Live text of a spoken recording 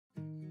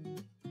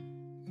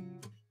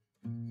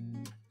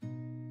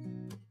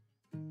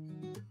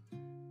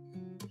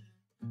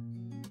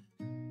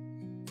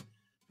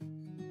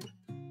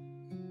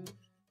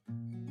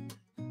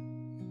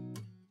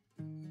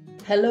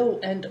Hello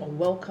and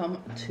welcome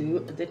to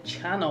the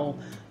channel.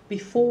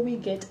 Before we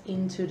get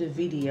into the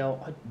video,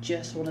 I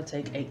just want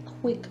to take a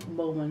quick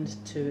moment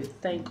to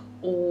thank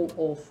all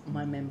of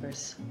my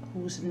members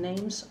whose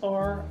names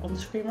are on the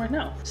screen right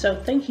now. So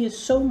thank you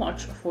so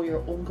much for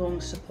your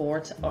ongoing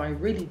support. I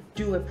really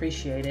do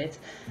appreciate it.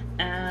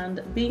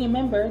 And being a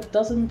member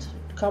doesn't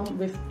come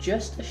with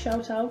just a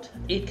shout out.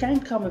 It can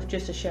come with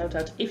just a shout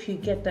out if you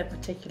get that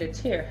particular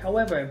tier.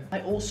 However,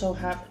 I also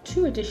have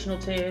two additional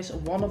tiers,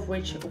 one of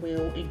which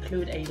will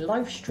include a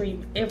live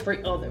stream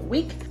every other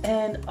week,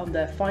 and on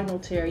the final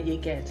tier you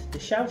get the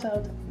shout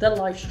out, the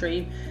live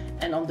stream,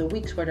 and on the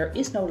weeks where there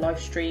is no live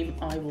stream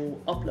I will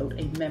upload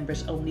a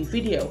members only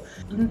video.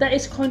 And that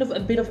is kind of a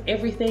bit of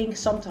everything.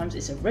 Sometimes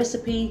it's a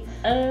recipe,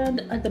 and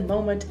at the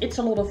moment it's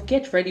a lot of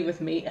get ready with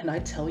me and I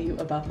tell you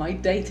about my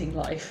dating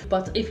life.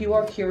 But if you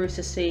are curious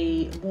to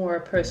see more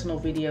personal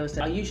videos,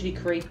 then I usually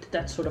create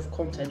that sort of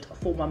content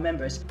for my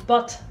members.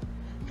 But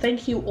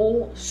thank you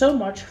all so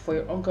much for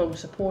your ongoing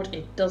support.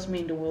 It does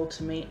mean the world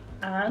to me,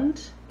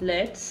 and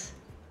let's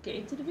get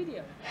into the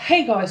video.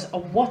 Hey guys,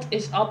 what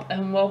is up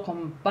and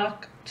welcome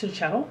back to the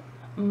channel.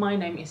 My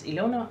name is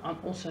Ilona. I'm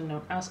also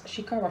known as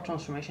Chikara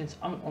Transformations.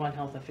 I'm an online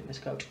health and fitness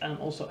coach and I'm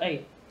also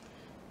a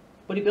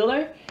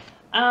bodybuilder.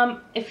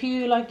 If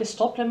you like this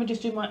top, let me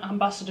just do my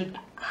ambassador.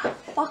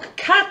 Fuck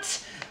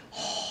cat!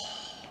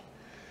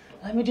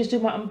 Let me just do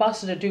my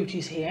ambassador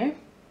duties here.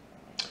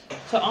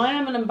 So I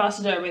am an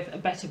ambassador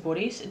with Better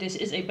Bodies. This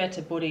is a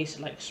Better Bodies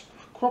like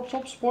crop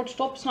top, sports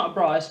top. It's not a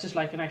bra, it's just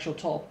like an actual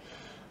top.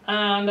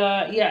 And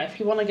yeah, if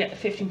you want to get a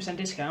 15%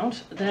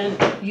 discount, then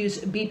use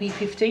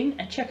BB15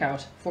 at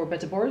checkout for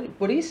Better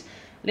Bodies.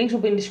 Links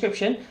will be in the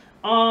description.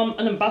 I'm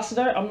an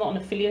ambassador. I'm not an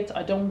affiliate.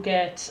 I don't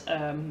get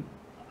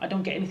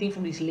anything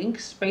from these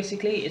links.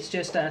 Basically, it's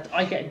just that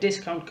I get a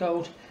discount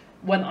code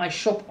when I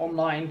shop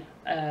online.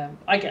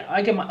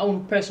 I get my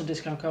own personal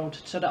discount code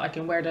so that I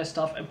can wear their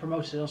stuff and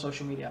promote it on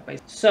social media.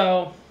 Basically.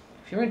 So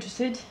if you're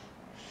interested,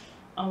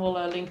 I will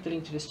link the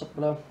link to this top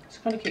below. It's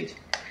kind of cute.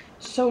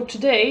 So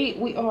today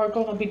we are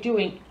going to be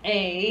doing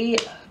a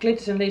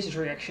Glitters and Lasers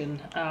reaction.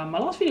 My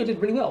last video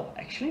did really well,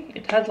 actually.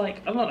 It had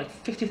like, I don't know, like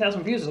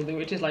 50,000 views or something,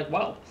 which is like,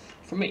 wow,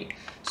 for me.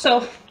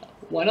 So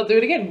why not do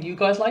it again? You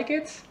guys like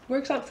it?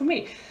 Works out for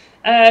me.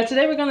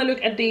 Today we're going to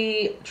look at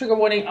the trigger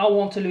warning I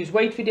want to lose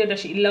weight video that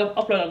she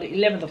uploaded on the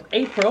 11th of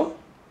April.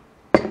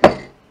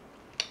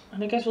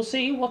 And I guess we'll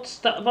see what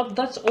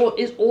that's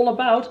all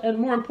about, and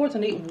more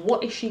importantly,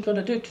 what is she going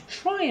to do to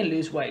try and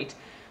lose weight?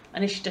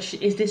 And is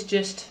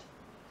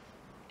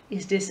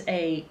this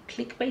a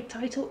clickbait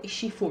title? Is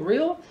she for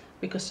real?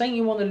 Because saying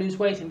you want to lose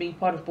weight and being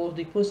part of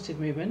the positive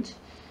movement,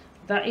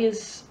 that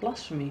is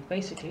blasphemy,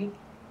 basically.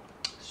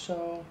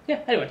 So,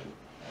 yeah, anyway.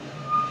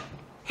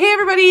 Hey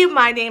everybody,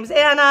 my name's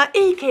Anna,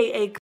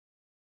 aka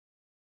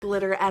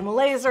Glitter and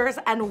Lasers,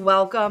 and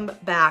welcome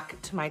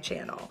back to my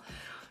channel.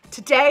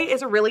 Today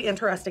is a really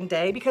interesting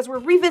day because we're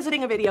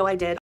revisiting a video I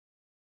did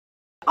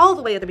all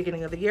the way at the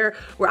beginning of the year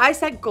where I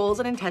set goals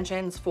and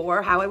intentions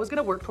for how I was going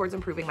to work towards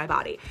improving my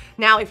body.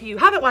 Now, if you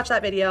haven't watched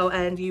that video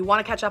and you want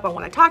to catch up on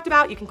what I talked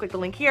about, you can click the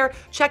link here,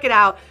 check it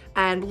out,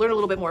 and learn a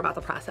little bit more about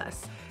the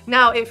process.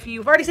 Now, if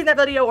you've already seen that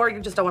video or you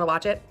just don't want to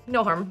watch it,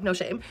 no harm, no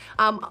shame,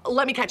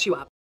 let me catch you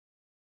up.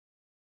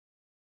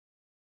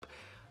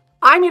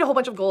 I made a whole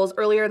bunch of goals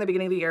earlier in the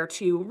beginning of the year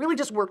to really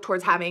just work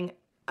towards having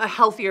a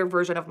healthier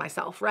version of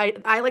myself, right?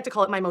 I like to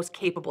call it my most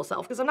capable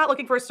self because I'm not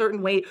looking for a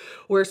certain weight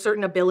or a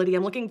certain ability.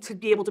 I'm looking to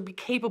be able to be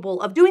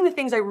capable of doing the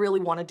things I really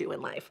want to do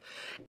in life.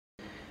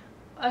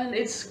 And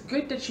it's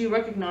good that she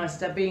recognized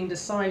that being the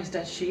size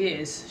that she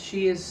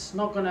is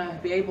not going to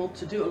be able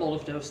to do a lot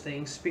of those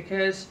things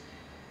because,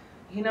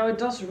 you know, it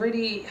does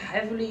really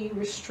heavily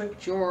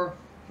restrict your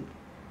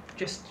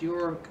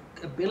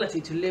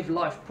ability to live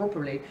life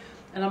properly.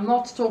 And I'm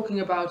not talking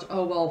about,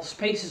 oh well,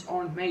 spaces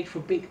aren't made for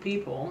big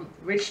people,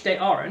 which they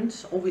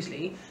aren't,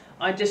 obviously.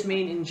 I just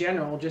mean in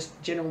general, just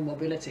general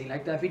mobility.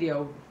 Like that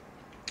video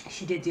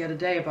she did the other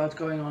day about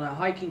going on a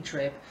hiking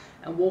trip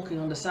and walking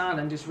on the sand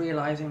and just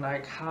realizing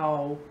like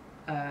how,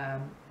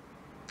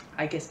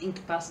 I guess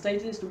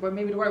incapacitated is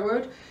maybe the right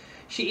word,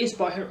 she is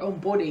by her own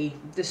body,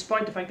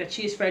 despite the fact that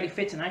she is fairly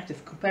fit and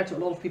active compared to a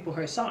lot of people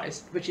her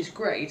size, which is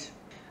great.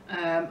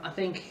 I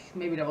think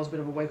maybe that was a bit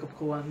of a wake-up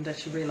call and that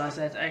she realized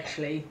that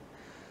actually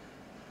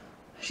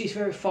she's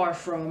very far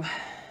from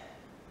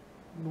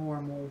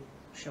normal,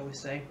 shall we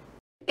say.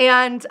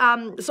 And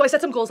so I set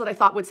some goals that I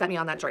thought would set me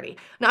on that journey.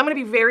 Now I'm going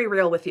to be very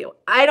real with you.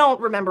 I don't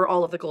remember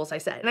all of the goals I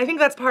set. And I think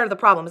that's part of the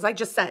problem is I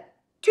just set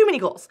too many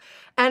goals.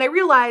 And I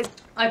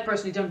realized I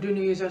personally don't do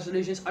New Year's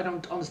resolutions. I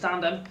don't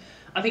understand them.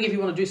 I think if you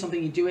want to do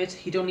something, you do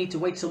it. You don't need to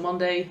wait till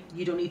Monday.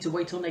 You don't need to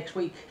wait till next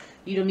week.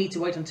 You don't need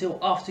to wait until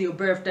after your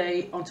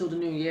birthday, until the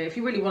new year. If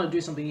you really want to do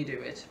something, you do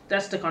it.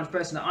 That's the kind of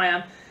person that I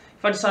am.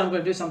 If I decide I'm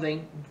going to do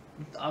something,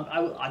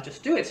 I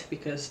just do it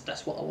because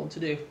that's what I want to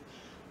do.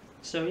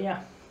 So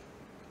yeah,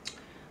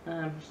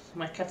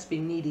 my cat's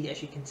been needy,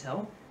 as you can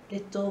tell.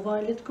 Little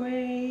violet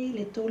grey,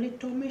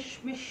 little mish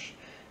mish,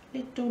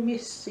 little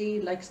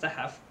Missy likes to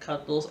have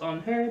cuddles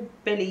on her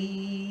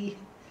belly.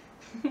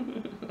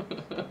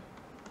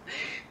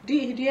 Do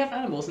you have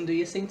animals and do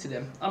you sing to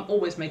them? I'm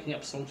always making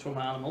up songs for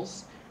my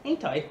animals,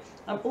 ain't I?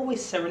 I'm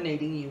always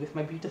serenading you with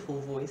my beautiful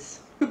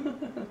voice.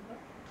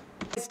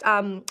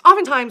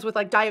 Oftentimes with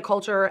like diet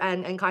culture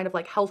and kind of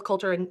like health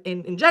culture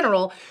in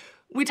general,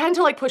 we tend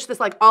to like push this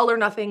like all or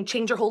nothing,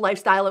 change your whole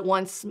lifestyle at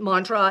once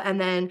mantra,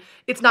 and then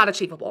it's not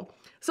achievable.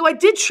 So I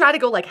did try to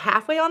go like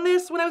halfway on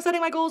this when I was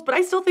setting my goals, but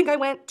I still think I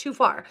went too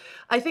far.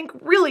 I think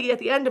really at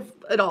the end of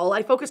it all,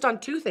 I focused on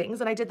 2 things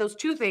and I did those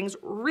 2 things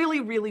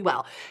really, really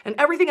well. And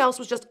everything else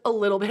was just a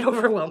little bit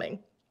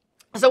overwhelming.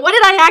 So what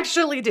did I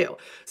actually do?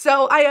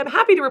 So I am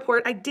happy to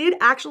report I did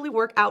actually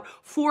work out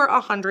for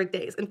 100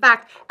 days. In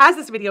fact, as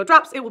this video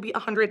drops, it will be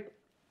 100,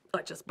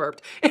 I just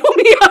burped. It will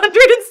be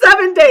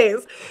 107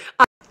 days.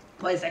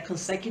 Well, is that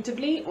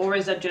consecutively or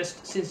is that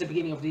just since the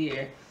beginning of the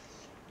year?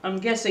 I'm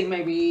guessing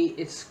maybe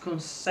it's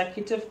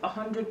consecutive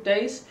 100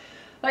 days.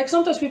 Like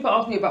sometimes people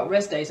ask me about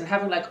rest days and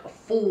having like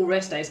full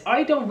rest days.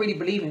 I don't really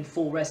believe in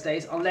full rest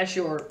days unless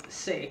you're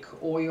sick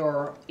or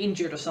you're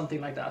injured or something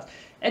like that.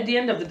 At the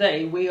end of the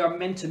day, we are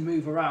meant to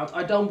move around.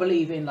 I don't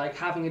believe in like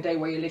having a day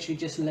where you literally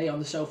just lay on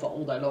the sofa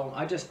all day long.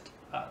 I just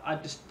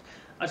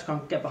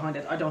can't get behind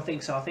it. I don't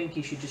think so. I think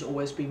you should just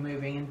always be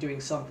moving and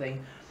doing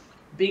something.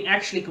 Being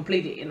actually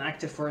completely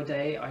inactive for a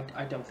day,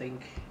 I don't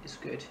think is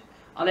good.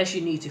 Unless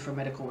you need to for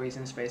medical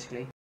reasons,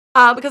 basically.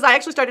 Because I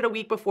actually started a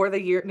week before the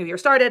new year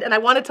started, and I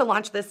wanted to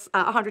launch this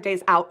 100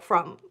 days out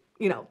from,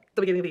 you know,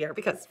 the beginning of the year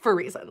because for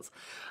reasons.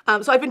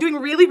 So I've been doing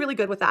really, really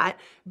good with that.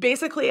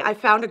 Basically, I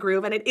found a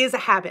groove and it is a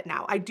habit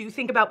now. I do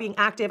think about being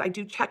active. I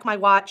do check my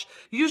watch,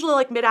 usually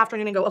like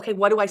mid-afternoon and go, okay,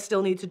 what do I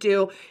still need to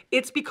do?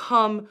 It's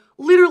become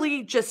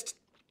literally just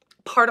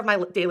part of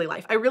my daily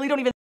life. I really don't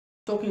even...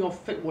 Talking of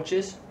fit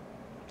watches,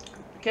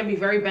 can be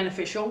very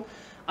beneficial.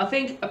 I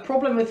think a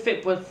problem with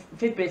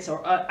Fitbits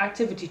or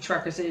activity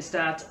trackers is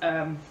that,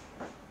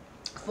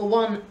 for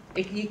one,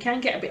 you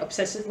can get a bit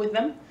obsessive with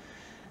them.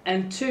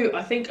 And 2,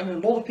 I think a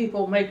lot of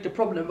people make the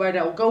problem where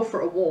they'll go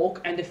for a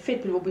walk and the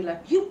Fitbit will be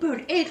like, you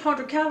burned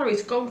 800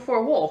 calories going for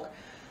a walk.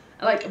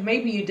 Like,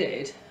 maybe you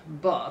did,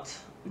 but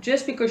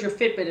just because your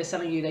Fitbit is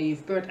telling you that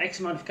you've burned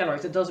X amount of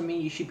calories, that doesn't mean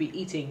you should be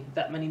eating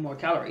that many more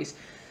calories.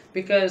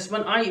 Because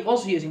when I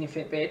was using a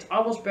Fitbit,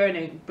 I was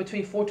burning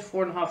between 4,000 to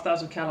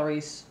 4,500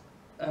 calories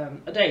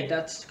a day.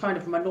 That's kind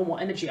of my normal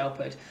energy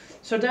output.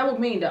 So that would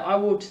mean that I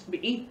would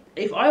be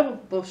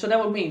so that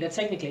would mean that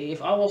technically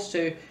if I was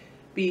to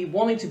be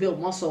wanting to build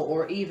muscle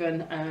or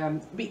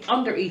even be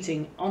under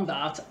eating on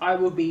that, I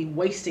would be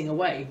wasting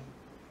away.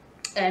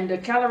 And the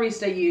calories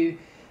that you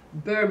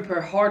burn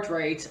per heart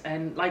rate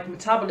and like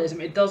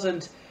metabolism,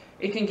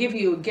 it can give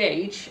you a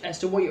gauge as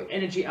to what your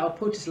energy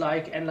output is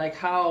like and like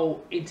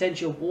how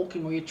intense your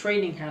walking or your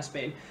training has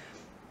been,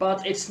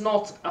 but it's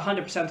not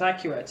 100%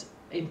 accurate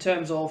in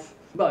terms of,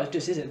 well, it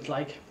just isn't.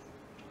 Like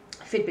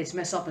Fitbits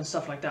mess up and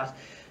stuff like that.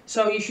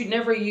 So you should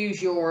never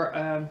use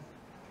your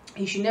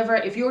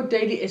if your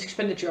daily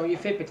expenditure on your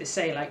Fitbit is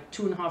say like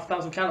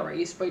 2,500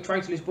 calories but you're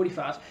trying to lose body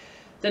fat,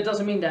 that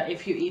doesn't mean that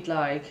if you eat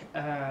like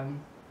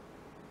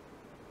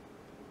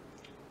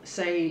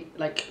say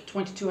like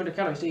 2,200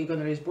 calories that you're going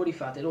to lose body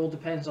fat. It all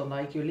depends on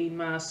like your lean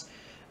mass.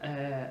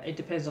 It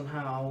depends on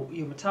how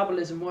your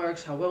metabolism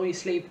works, how well you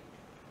sleep.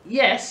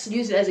 Yes,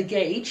 use it as a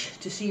gauge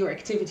to see your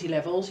activity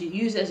levels. You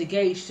use it as a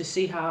gauge to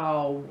see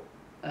how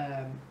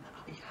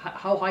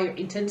high your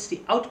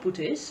intensity output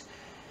is.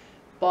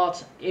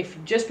 But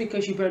if just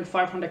because you burn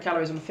 500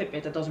 calories on a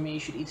Fitbit, that doesn't mean you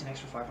should eat an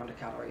extra 500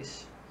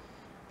 calories.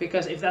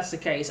 Because if that's the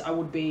case, I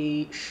would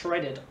be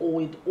shredded all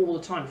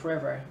the time,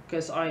 forever.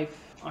 Because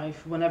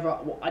whenever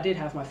I did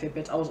have my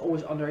Fitbit, I was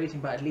always under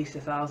eating by at least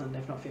 1,000,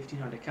 if not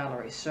 1,500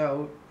 calories.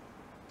 So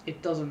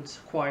it doesn't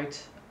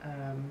quite.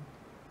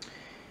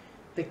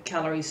 The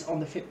calories on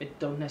the Fitbit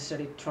don't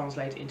necessarily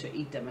translate into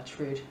eat that much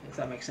food, if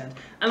that makes sense.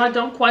 And I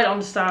don't quite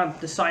understand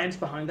the science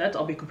behind that,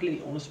 I'll be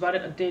completely honest about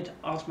it. I did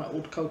ask my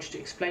old coach to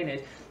explain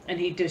it, and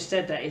he just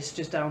said that it's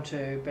just down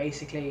to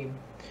basically,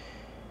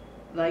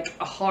 like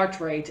a heart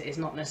rate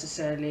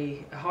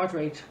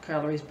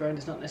calories burned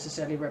is not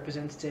necessarily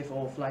representative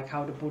of like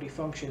how the body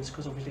functions,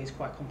 because obviously it's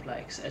quite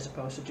complex, as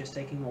opposed to just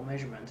taking more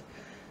measurement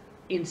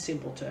in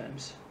simple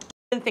terms.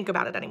 Think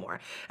about it anymore.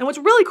 And what's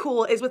really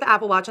cool is with the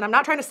Apple Watch, and I'm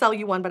not trying to sell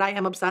you one, but I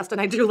am obsessed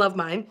and I do love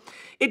mine.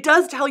 It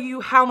does tell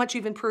you how much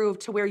you've improved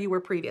to where you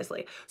were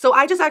previously. So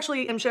I just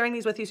actually am sharing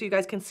these with you so you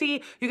guys can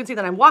see. You can see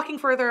that I'm walking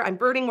further, I'm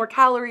burning more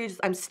calories,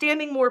 I'm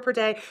standing more per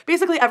day.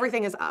 Basically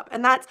everything is up.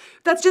 And that's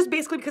just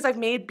basically because I've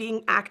made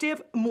being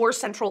active more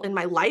central in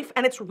my life,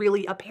 and it's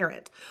really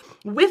apparent.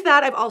 With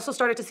that, I've also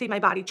started to see my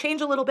body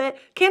change a little bit.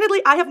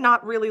 Candidly, I have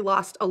not really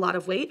lost a lot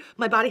of weight.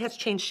 My body has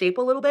changed shape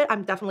a little bit.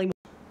 I'm definitely...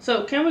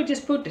 So can we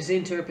just put this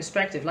into a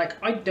perspective? Like,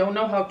 I don't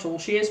know how tall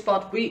she is,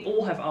 but we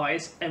all have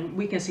eyes and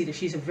we can see that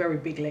she's a very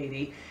big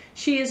lady.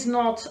 She is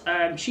not,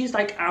 she's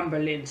like Amber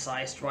Lynn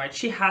sized, right?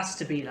 She has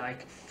to be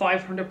like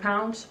 500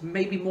 pounds,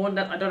 maybe more than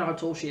that. I don't know how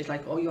tall she is.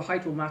 Like, oh, your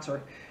height will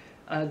matter,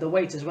 the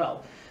weight as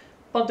well.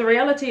 But the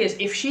reality is,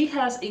 if she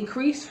has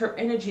increased her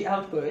energy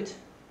output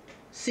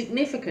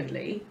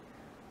significantly,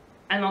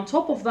 and on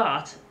top of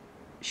that,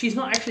 she's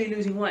not actually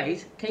losing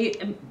weight. Can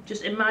you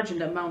just imagine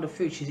the amount of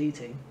food she's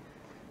eating?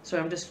 So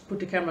I'm just put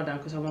the camera down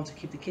because I want to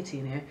keep the kitty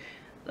in here.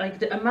 Like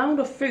the amount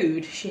of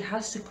food she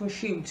has to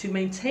consume to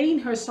maintain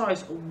her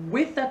size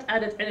with that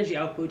added energy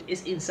output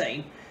is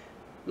insane.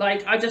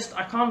 Like I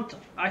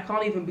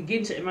can't even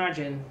begin to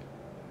imagine.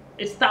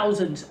 It's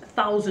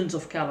thousands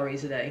of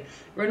calories a day.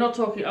 We're not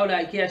talking, oh,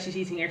 like, yeah, she's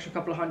eating extra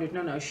couple of hundred.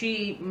 No,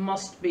 she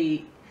must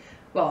be,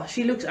 well,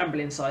 she looks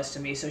ambulance size to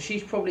me, so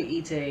she's probably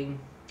eating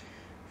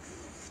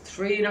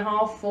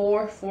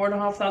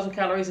 4,500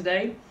 calories a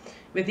day.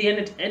 With the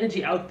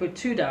energy output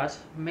to that,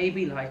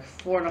 maybe like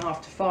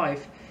 4.5 to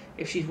 5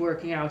 if she's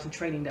working out and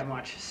training that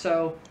much.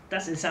 So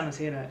that's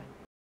insanity, isn't it?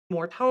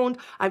 More toned.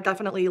 I'm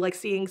definitely like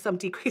seeing some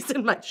decrease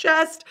in my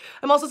chest.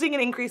 I'm also seeing an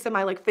increase in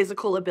my like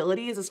physical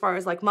abilities as far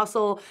as like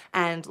muscle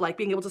and like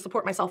being able to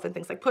support myself in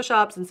things like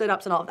push-ups and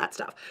sit-ups and all of that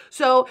stuff.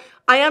 So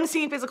I am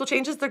seeing physical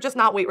changes. They're just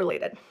not weight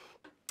related.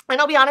 And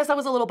I'll be honest, that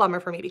was a little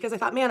bummer for me because I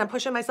thought, man, I'm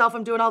pushing myself.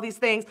 I'm doing all these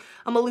things.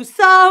 I'm gonna lose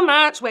so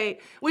much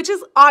weight, which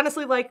is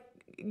honestly like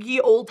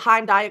ye old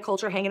time diet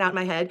culture hanging out in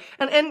my head.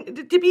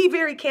 And to be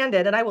very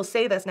candid, and I will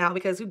say this now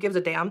because who gives a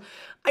damn,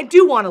 I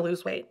do want to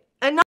lose weight.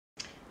 And not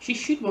she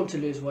should want to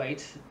lose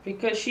weight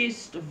because she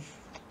is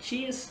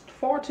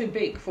far too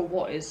big for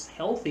what is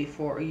healthy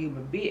for a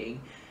human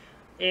being.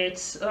 I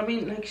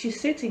mean, like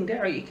she's sitting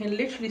there, you can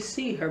literally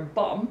see her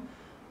bum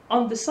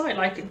on the side,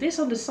 like this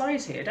on the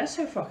side here, that's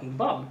her fucking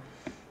bum.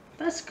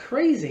 That's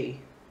crazy,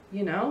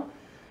 you know?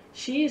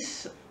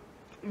 She's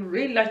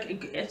really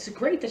like, it's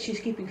great that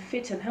she's keeping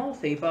fit and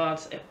healthy,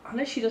 but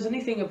unless she does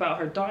anything about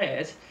her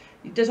diet,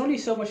 there's only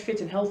so much fit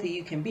and healthy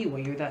you can be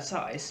when you're that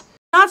size.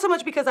 not so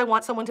much because I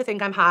want someone to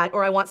think I'm hot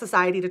or I want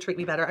society to treat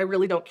me better. I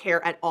really don't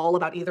care at all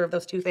about either of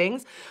those two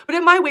things. But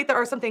at my weight, there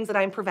are some things that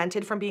I'm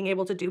prevented from being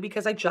able to do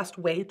because I just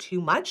weigh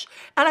too much.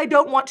 And I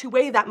don't want to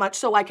weigh that much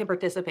so I can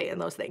participate in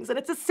those things. And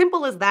it's as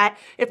simple as that.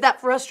 If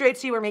that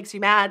frustrates you or makes you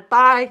mad,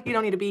 bye, you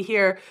don't need to be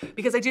here.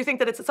 Because I do think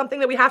that it's something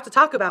that we have to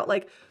talk about.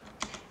 Like,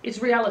 it's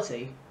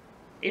reality.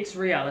 It's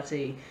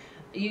reality.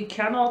 You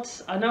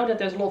cannot, I know that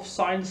there's a lot of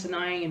science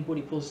denying in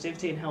body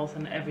positivity and health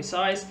and every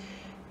size.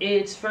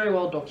 It's very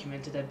well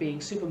documented that being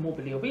super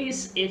morbidly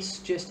obese, it's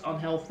just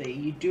unhealthy.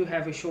 You do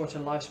have a shorter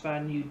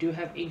lifespan, you do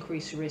have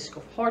increased risk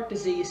of heart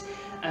disease,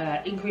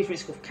 increased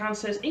risk of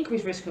cancers,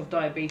 increased risk of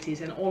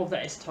diabetes, and all of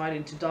that is tied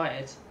into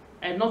diet.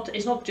 And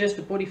it's not just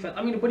the body fat.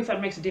 I mean, the body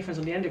fat makes a difference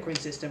on the endocrine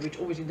system, which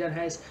obviously then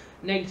has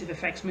negative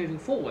effects moving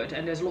forward,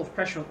 and there's a lot of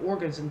pressure on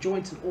organs and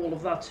joints and all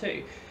of that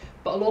too.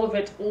 But a lot of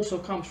it also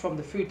comes from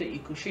the food that you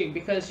consume,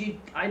 because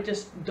I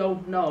just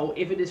don't know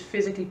if it is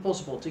physically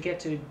possible to get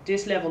to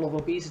this level of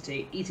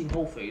obesity eating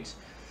whole foods.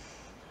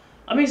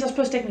 I mean, I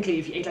suppose technically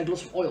if you ate like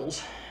lots of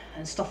oils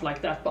and stuff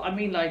like that, but I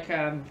mean like,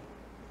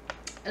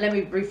 let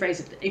me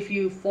rephrase it. If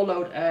you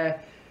followed a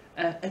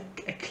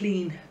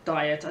clean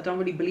diet, I don't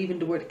really believe in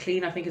the word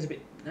clean, I think it's a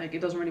bit, like,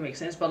 it doesn't really make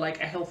sense, but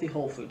like a healthy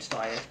whole foods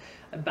diet,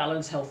 a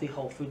balanced healthy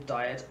whole food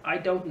diet, I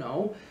don't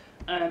know.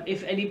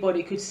 If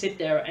anybody could sit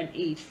there and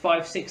eat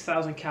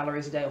 5,000–6,000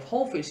 calories a day of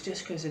whole foods,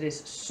 just because it is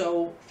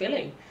so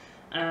filling,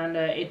 and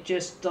it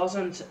just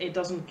doesn't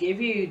give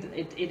you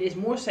it is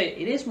more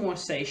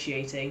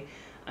satiating.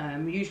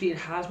 Usually it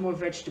has more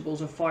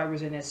vegetables and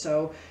fibers in it,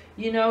 so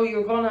you know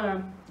you're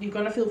gonna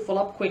feel full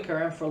up quicker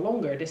and for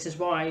longer. This is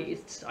why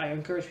I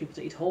encourage people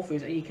to eat whole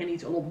foods, and you can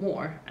eat a lot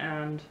more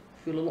and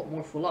feel a lot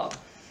more full up.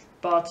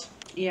 But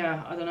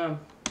yeah, I don't know.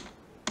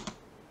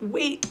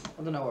 Wait.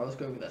 I don't know where I was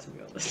going with that, to be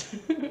honest.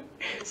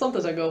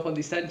 Sometimes I go off on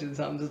these tangents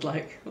and I'm just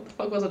like, what the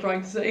fuck was I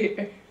trying to say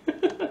here?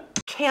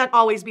 Can't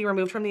always be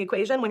removed from the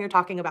equation when you're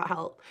talking about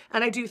health.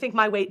 And I do think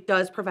my weight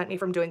does prevent me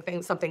from doing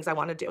some things I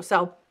want to do.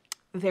 So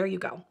there you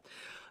go.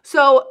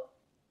 So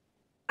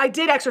I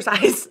did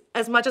exercise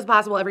as much as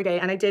possible every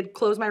day, and I did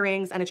close my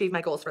rings and achieve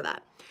my goals for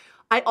that.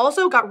 I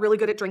also got really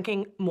good at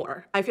drinking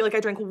more. I feel like I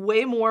drank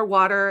way more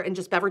water and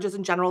just beverages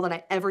in general than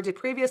I ever did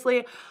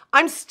previously.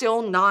 I'm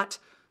still not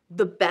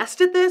the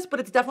best at this,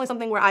 but it's definitely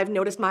something where I've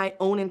noticed my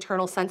own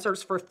internal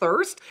sensors for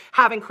thirst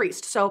have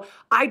increased. So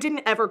I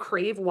didn't ever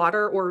crave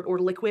water or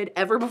liquid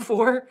ever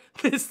before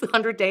this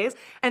 100 days.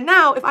 And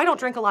now if I don't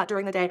drink a lot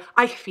during the day,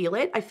 I feel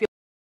it.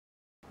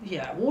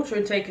 Yeah, water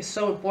intake is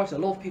so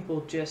important. A lot of people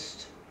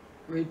just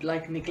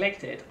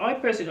neglect it. I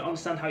personally don't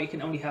understand how you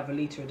can only have a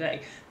liter a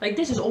day. Like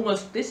this is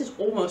almost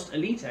a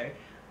liter.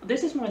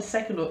 This is my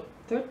second or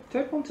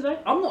third one today.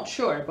 I'm not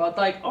sure, but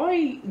like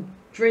I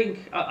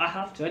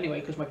have to anyway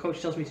because my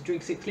coach tells me to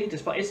drink 6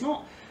 liters, but it's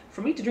not,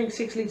 for me to drink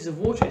 6 liters of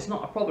water, it's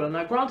not a problem.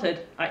 Now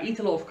granted, I eat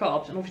a lot of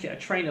carbs and obviously I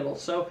train a lot,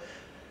 so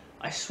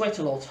I sweat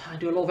a lot, I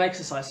do a lot of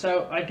exercise,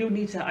 so I do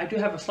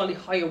have a slightly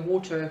higher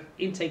water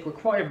intake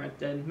requirement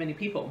than many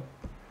people.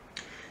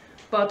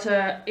 But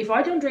if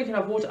I don't drink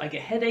enough water, I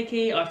get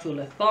headachy, I feel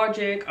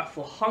lethargic, I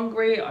feel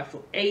hungry, I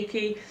feel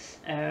achy,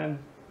 it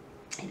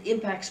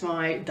impacts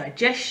my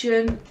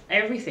digestion,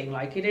 everything.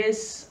 Like it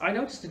is, I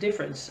noticed the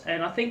difference.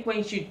 And I think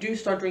once you do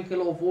start drinking a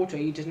lot of water,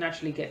 you just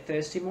naturally get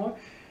thirsty more.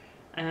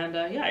 And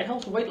yeah, it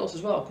helps with weight loss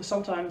as well, because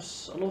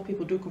sometimes a lot of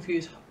people do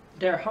confuse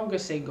their hunger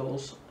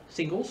singles,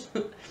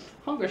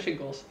 hunger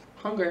shingles,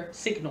 hunger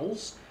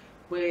signals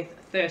with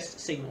thirst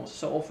signals.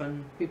 So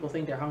often people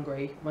think they're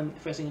hungry when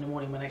first thing in the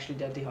morning when actually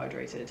they're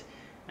dehydrated,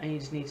 and you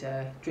just need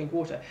to drink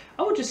water.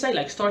 I would just say,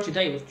 like, start your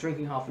day with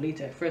drinking half a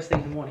litre first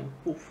thing in the morning.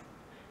 Oof.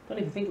 Don't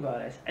even think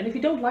about it. And if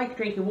you don't like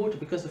drinking water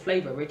because of the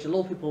flavour, which a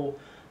lot of people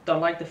don't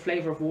like the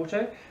flavour of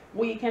water,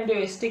 what you can do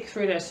is stick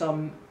through there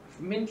some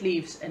mint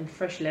leaves and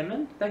fresh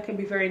lemon. That can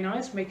be very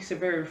nice, makes it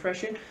very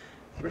refreshing.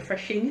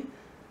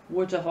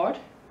 Words are hard.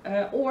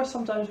 Or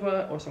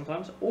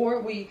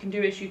what you can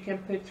do is you can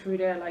put through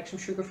there like some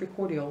sugar-free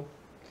cordial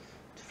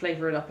to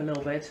flavour it up a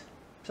little bit.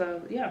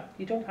 So yeah,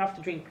 you don't have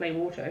to drink plain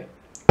water.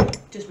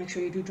 Just make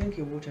sure you do drink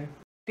your water.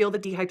 Feel the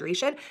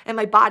dehydration, and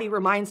my body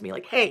reminds me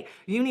like, hey,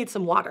 you need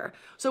some water.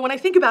 So when I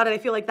think about it, I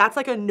feel like that's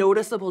like a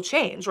noticeable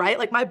change, right?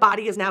 Like my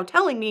body is now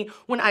telling me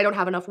when I don't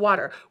have enough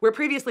water, where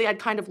previously I'd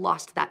kind of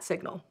lost that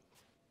signal.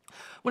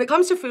 When it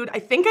comes to food, I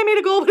think I made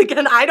a goal, but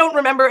again, I don't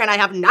remember, and I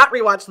have not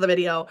rewatched the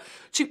video,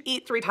 to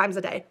eat 3 times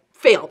a day.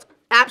 Failed.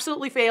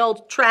 Absolutely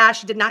failed.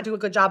 Trash. Did not do a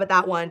good job at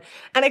that one.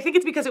 And I think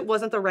it's because it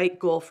wasn't the right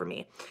goal for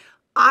me.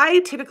 I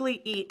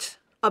typically eat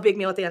a big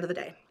meal at the end of the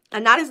day.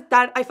 And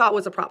that I thought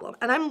was a problem.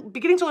 And I'm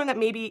beginning to learn that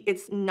maybe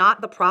it's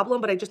not the problem,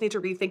 but I just need to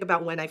rethink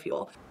about when I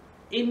fuel.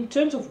 In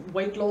terms of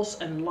weight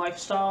loss and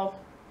lifestyle,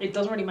 it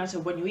doesn't really matter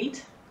when you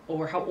eat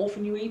or how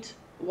often you eat.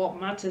 What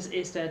matters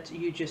is that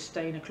you just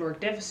stay in a caloric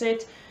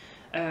deficit.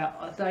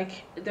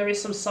 Like there is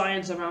some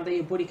science around that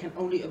your body can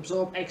only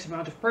absorb X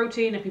amount of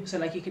protein, and people say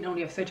like you can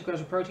only have 30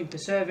 grams of protein per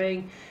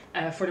serving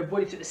for the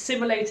body to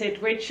assimilate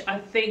it, which I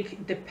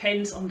think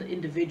depends on the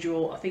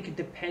individual. I think it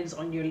depends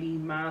on your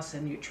lean mass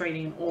and your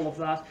training and all of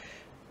that.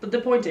 But the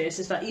point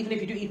is that even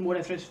if you do eat more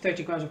than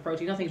 30 grams of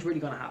protein, nothing's really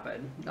going to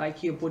happen.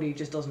 Like your body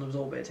just doesn't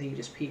absorb it, and you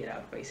just pee it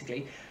out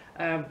basically.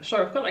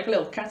 Sorry, I've got like a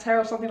little cat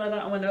hair or something like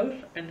that on my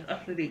nose, and it's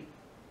absolutely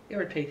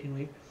irritating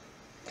me.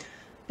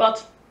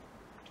 But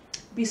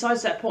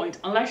besides that point,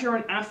 unless you're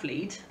an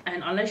athlete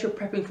and unless you're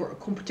prepping for a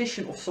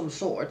competition of some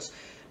sorts,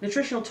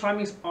 nutritional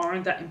timings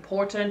aren't that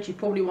important. You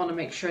probably want to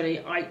make sure that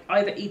you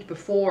either eat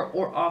before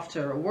or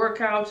after a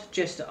workout,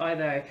 just to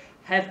either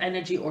have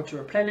energy or to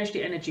replenish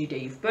the energy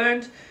that you've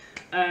burned.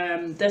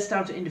 That's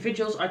down to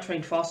individuals. I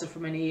trained fasted for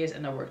many years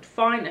and that worked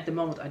fine. At the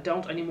moment I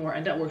don't anymore,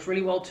 and that works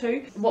really well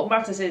too. What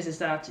matters is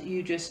that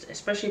you just,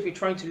 especially if you're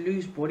trying to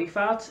lose body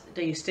fat,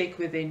 that you stick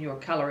within your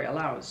calorie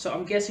allowance. So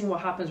I'm guessing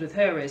what happens with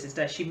her is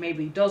that she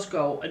maybe does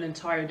go an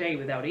entire day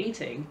without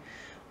eating,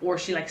 or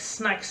she like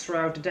snacks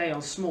throughout the day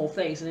on small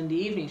things, and in the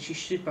evening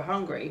she's super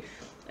hungry,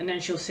 and then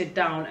she'll sit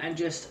down and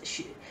just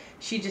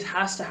she just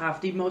has to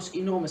have the most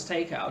enormous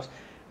takeout,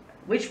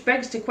 which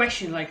begs the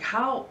question, like,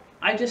 how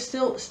I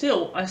still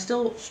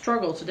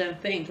struggle to then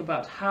think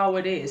about how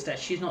it is that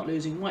she's not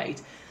losing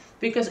weight.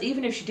 Because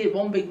even if she did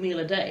one big meal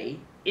a day,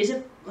 is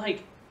it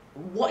like,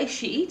 what is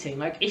she eating?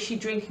 Like, is she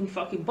drinking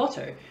fucking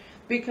butter?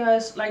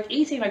 Because like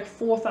eating like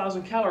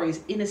 4,000 calories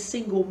in a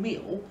single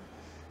meal,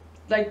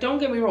 like, don't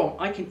get me wrong,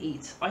 I can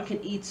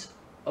eat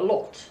a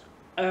lot.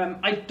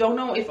 I don't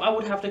know if I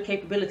would have the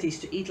capabilities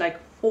to eat like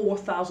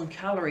 4,000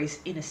 calories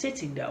in a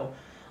sitting though.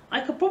 I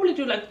could probably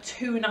do like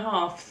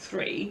 2.5,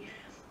 3.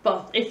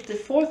 But if the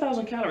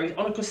 4,000 calories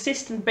on a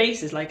consistent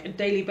basis, like a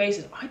daily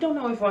basis, I don't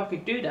know if I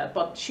could do that.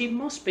 But she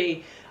must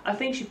be, I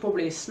think she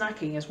probably is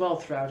snacking as well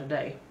throughout the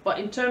day. But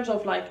in terms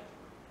of like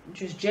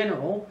just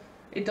general,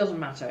 it doesn't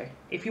matter.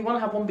 If you want to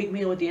have one big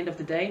meal at the end of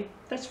the day,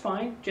 that's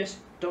fine. Just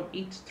don't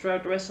eat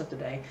throughout the rest of the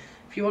day.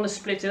 If you want to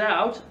split it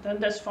out, then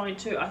that's fine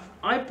too.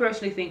 I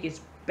personally think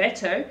it's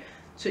better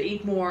to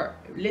eat more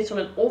little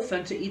and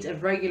often, to eat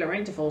at regular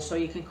intervals, so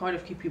you can kind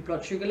of keep your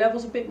blood sugar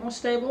levels a bit more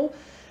stable.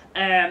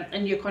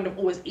 And you're kind of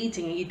always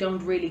eating, and you don't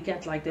really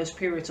get like those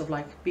periods of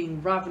like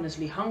being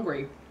ravenously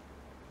hungry.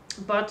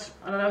 But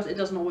I don't know, it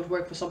doesn't always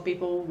work for some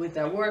people with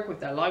their work,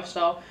 with their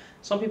lifestyle.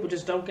 Some people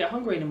just don't get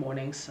hungry in the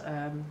mornings.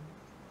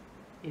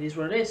 It is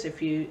what it is.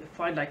 If you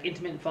find like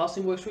intermittent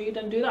fasting works for you,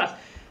 then do that.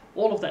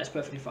 All of that is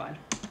perfectly fine.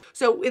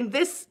 So in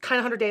this kind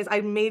of 100 days,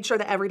 I made sure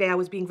that every day I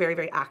was being very,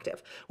 very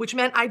active, which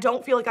meant I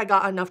don't feel like I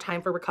got enough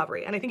time for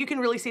recovery. And I think you can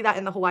really see that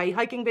in the Hawaii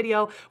hiking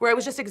video, where I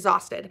was just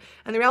exhausted.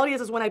 And the reality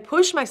is when I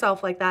push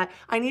myself like that,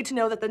 I need to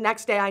know that the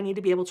next day I need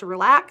to be able to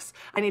relax,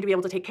 I need to be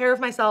able to take care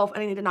of myself,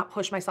 and I need to not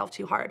push myself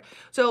too hard.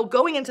 So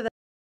going into the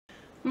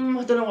I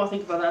don't know what I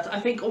think about that. I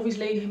think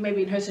obviously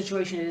maybe in her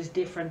situation it is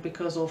different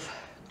because of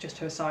just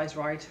her size,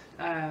 right?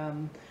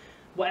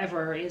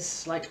 Whatever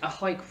is like a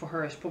hike for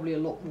her is probably a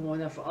lot more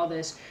than for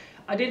others.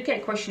 I did get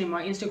a question in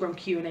my Instagram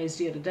Q&As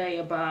the other day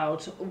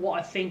about what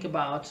I think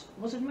about,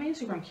 was it my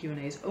Instagram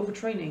Q&As?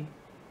 Overtraining.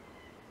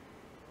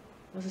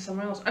 Was it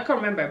somewhere else? I can't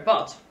remember,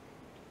 but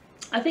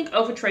I think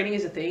overtraining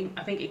is a thing.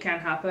 I think it can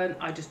happen.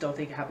 I just don't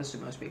think it happens to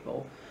most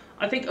people.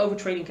 I think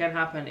overtraining can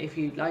happen if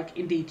you like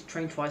indeed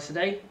train twice a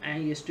day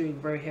and you're just doing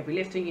very heavy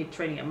lifting, you're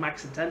training at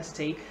max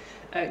intensity,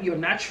 you're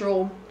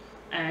natural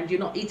and you're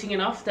not eating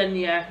enough, then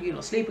yeah, you're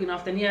not sleeping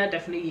enough, then yeah,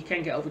 definitely you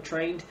can get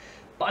overtrained.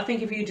 But I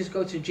think if you just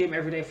go to the gym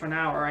every day for an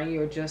hour and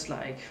you're just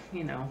like,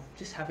 you know,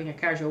 just having a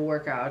casual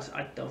workout,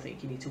 I don't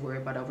think you need to worry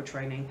about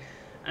overtraining.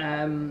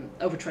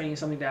 Overtraining is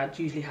something that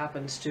usually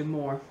happens to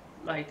more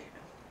like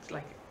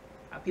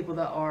people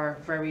that are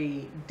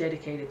very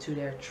dedicated to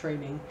their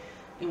training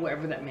in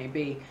whatever that may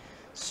be.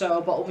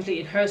 So, but obviously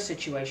in her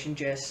situation,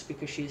 just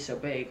because she's so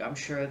big, I'm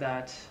sure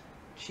that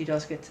she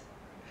does get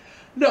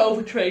not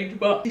overtrained,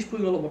 but she's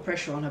putting a lot more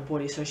pressure on her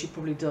body, so she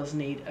probably does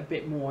need a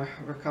bit more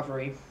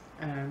recovery.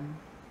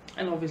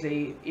 And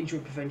obviously injury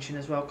prevention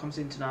as well comes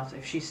into that.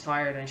 If she's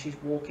tired and she's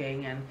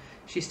walking and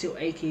she's still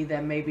achy,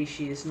 then maybe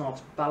she is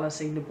not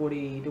balancing the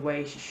body the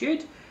way she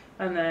should,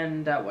 and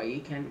then that way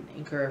you can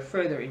incur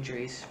further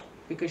injuries.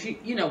 Because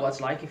you know what's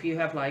like, if you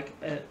have like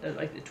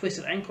a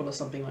twisted ankle or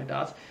something like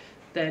that,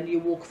 then you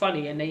walk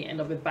funny and then you end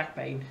up with back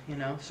pain, you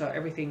know. So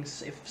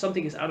if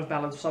something is out of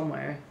balance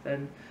somewhere,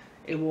 then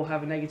it will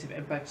have a negative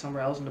impact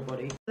somewhere else in the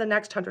body. The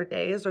next 100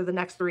 days or the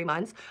next 3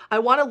 months, I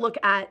want to look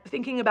at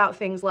thinking about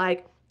things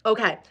like,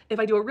 okay, if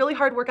I do a really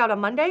hard workout on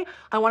Monday,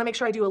 I want to make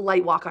sure I do a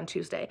light walk on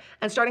Tuesday,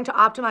 and starting to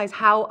optimize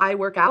how I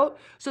work out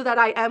so that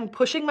I am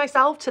pushing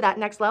myself to that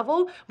next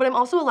level, but I'm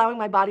also allowing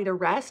my body to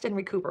rest and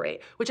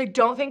recuperate, which I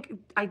don't think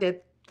I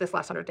did this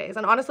last 100 days.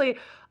 And honestly,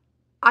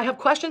 I have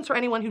questions for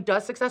anyone who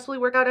does successfully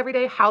work out every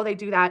day, how they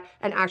do that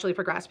and actually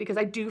progress, because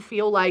I do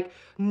feel like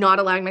not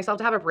allowing myself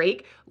to have a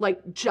break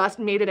like just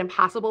made it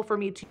impossible for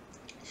me to.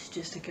 It's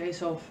just a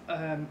case of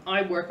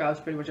I work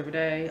out pretty much every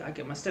day. I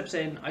get my steps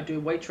in, I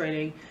do weight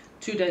training,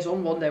 2 days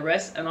on, 1 day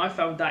rest, and I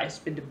found that has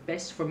been the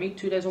best for me,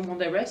 2 days on, 1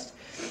 day rest.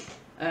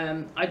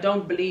 I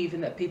don't believe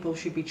in that people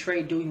should be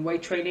doing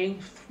weight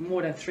training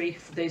more than 3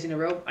 days in a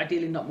row,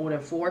 ideally not more than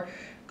 4,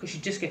 because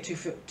you just get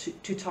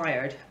too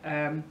tired.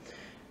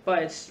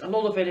 But a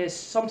lot of it is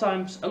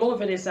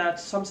that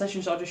some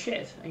sessions are just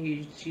shit and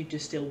you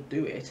just still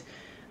do it.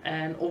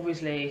 And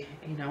obviously,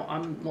 you know,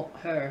 I'm not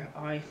her.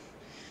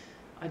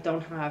 I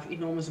don't have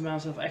enormous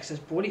amounts of excess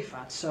body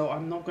fat, so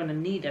I'm not going to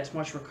need as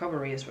much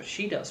recovery as what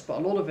she does. But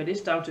a lot of it is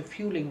down to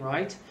fueling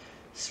right,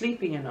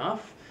 sleeping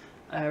enough,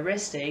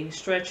 resting,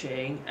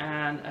 stretching,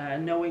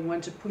 and knowing when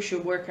to push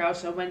your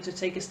workouts and when to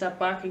take a step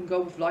back and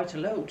go with lighter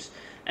loads.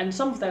 And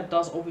some of that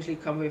does obviously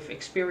come with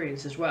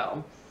experience as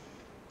well.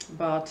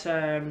 But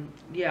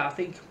yeah, I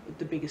think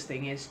the biggest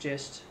thing is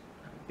just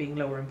being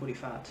lower in body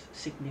fat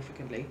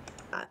significantly.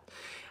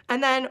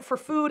 And then for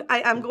food,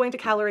 I am going to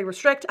calorie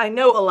restrict. I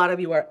know a lot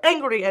of you are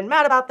angry and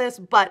mad about this,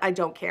 but I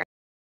don't care.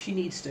 She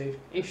needs to.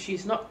 If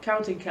she's not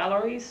counting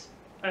calories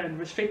and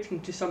restricting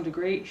to some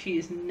degree, she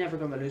is never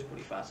going to lose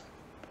body fat.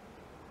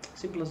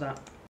 Simple as that.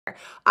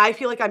 I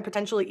feel like I'm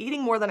potentially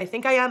eating more than I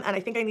think I am, and I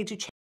think I need to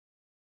change.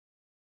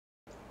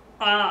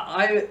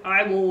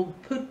 I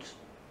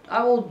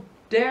will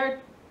dare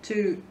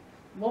to,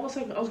 what was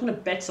I was going to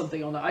bet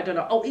something on that. I don't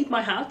know. I'll eat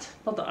my hat.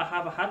 Not that I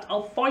have a hat.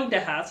 I'll find a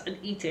hat and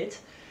eat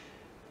it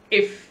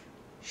if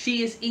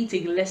she is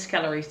eating less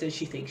calories than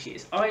she thinks she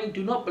is. I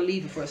do not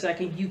believe it for a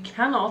second. You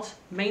cannot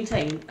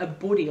maintain a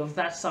body of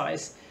that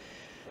size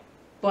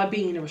by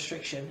being in a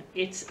restriction.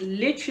 It's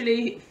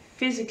literally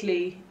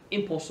physically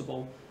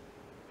impossible.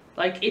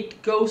 Like, it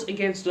goes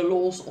against the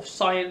laws of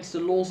science,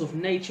 the laws of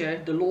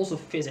nature, the laws of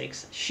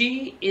physics.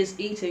 She is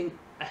eating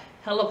a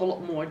hell of a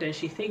lot more than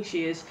she thinks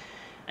she is.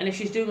 And if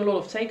she's doing a lot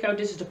of takeout,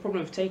 this is the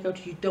problem with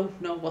takeout, you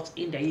don't know what's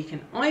in there. You can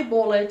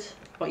eyeball it,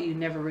 but you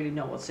never really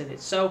know what's in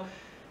it. So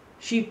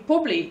she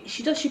probably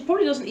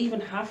doesn't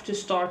even have to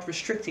start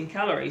restricting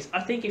calories. I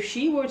think if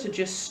she were to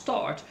just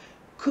start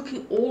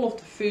cooking all of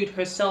the food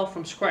herself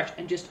from scratch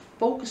and just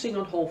focusing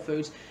on whole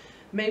foods,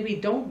 maybe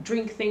don't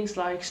drink things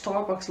like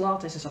Starbucks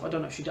lattes and stuff. I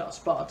don't know if she does,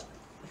 but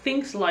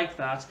things like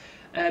that.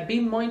 Be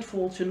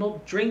mindful to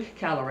not drink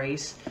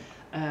calories.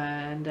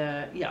 And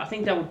yeah, I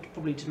think that would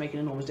probably just make an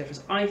enormous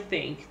difference. I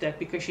think that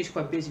because she's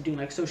quite busy doing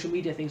like social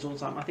media things all the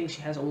time, I think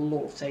she has a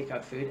lot of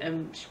takeout food,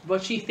 and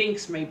what she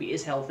thinks maybe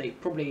is healthy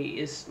probably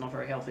is not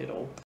very healthy at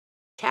all.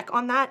 Check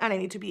on that, and I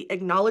need to be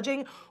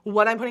acknowledging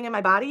what I'm putting in my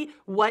body,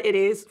 what it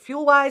is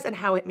fuel-wise, and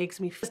how it makes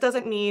me feel. This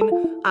doesn't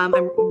mean I'm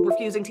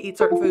refusing to eat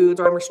certain foods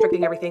or I'm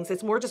restricting everything. So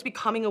it's more just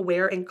becoming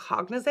aware and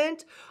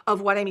cognizant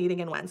of what I'm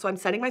eating and when. So I'm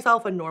setting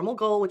myself a normal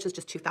goal, which is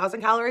just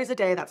 2,000 calories a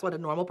day. That's what a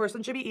normal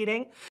person should be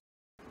eating.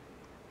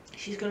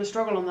 She's going to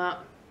struggle on that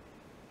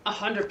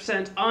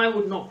 100%. I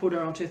would not put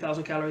her on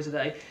 2,000 calories a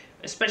day,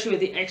 especially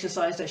with the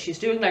exercise that she's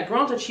doing. Like,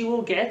 granted,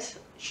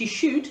 she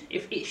should,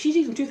 if she's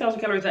eating 2,000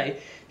 calories a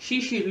day,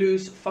 she should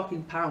lose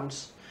fucking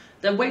pounds.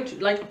 Then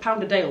weight, like a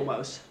pound a day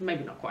almost.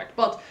 Maybe not quite,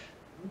 but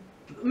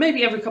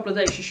maybe every couple of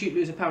days she should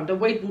lose a pound. The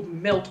weight would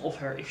melt off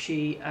her if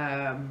she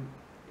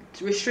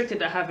restricted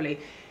that heavily.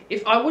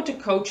 If I were to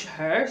coach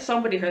her,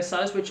 somebody her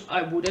size, which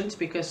I wouldn't,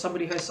 because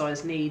somebody her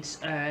size needs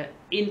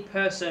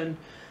in-person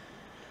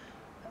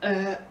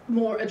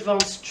more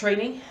advanced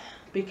training,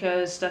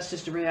 because that's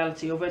just the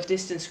reality of it.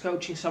 Distance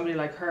coaching somebody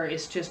like her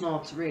is just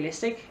not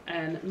realistic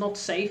and not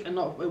safe, and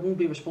it won't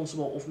be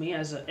responsible of me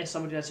as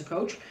somebody that's a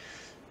coach.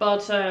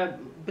 But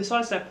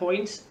besides that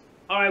point,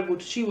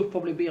 she would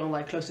probably be on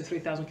like close to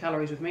 3,000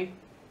 calories with me,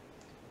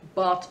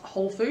 but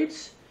whole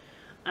foods.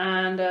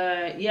 And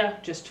yeah,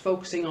 just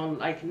focusing on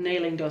like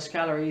nailing those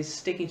calories,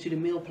 sticking to the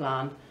meal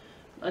plan.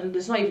 And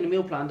it's not even a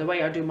meal plan. The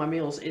way I do my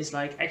meals is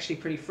like actually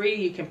pretty free.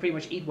 You can pretty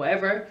much eat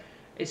whatever.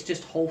 It's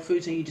just whole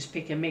foods, and you just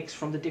pick a mix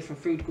from the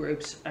different food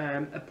groups,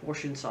 a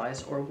portion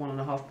size or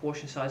 1.5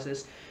 portion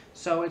sizes.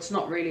 So it's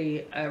not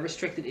really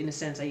restricted in the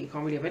sense that you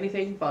can't really have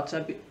anything. But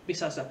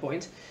besides that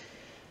point,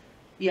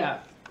 yeah,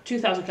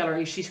 2,000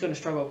 calories, she's going to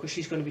struggle because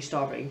she's going to be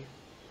starving.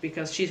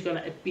 Because she's going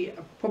to be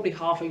probably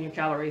halving your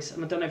calories.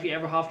 And I don't know if you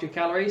ever halved your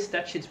calories.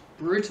 That shit's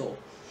brutal.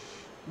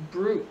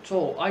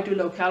 Brutal. I do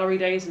low calorie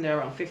days and they're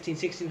around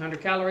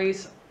 1,500-1,600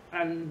 calories.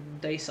 And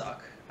they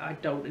suck. I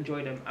don't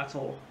enjoy them at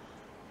all.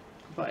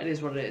 But it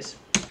is what it is.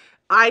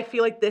 I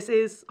feel like this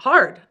is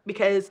hard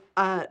because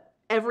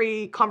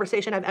every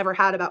conversation I've ever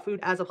had about food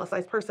as a plus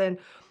size person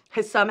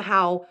has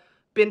somehow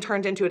been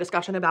turned into a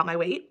discussion about my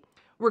weight,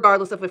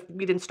 regardless of if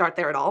we didn't start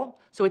there at all.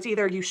 So it's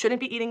either you shouldn't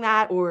be eating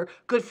that or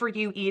good for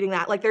you eating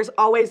that. Like there's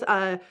always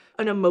an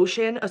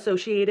emotion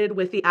associated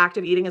with the act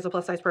of eating as a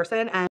plus size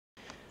person. And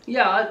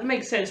yeah, it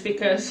makes sense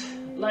because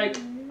like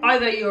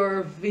either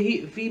you're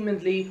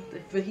vehemently,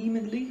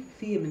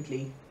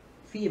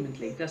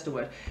 that's the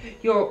word.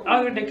 You're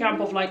either in the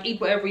camp of like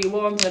eat whatever you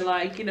want and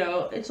like, you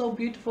know, it's all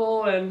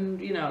beautiful and,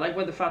 you know, like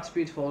whether fat's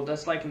beautiful,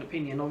 that's like an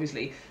opinion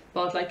obviously.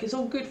 But like it's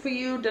all good for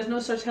you, there's no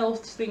such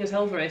thing as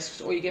health risks.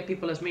 Or you get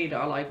people as me that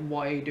are like,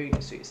 why are you doing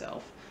this to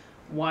yourself?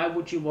 Why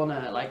would you want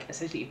to like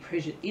essentially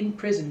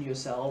imprison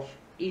yourself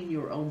in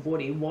your own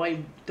body? Why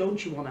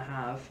don't you want to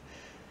have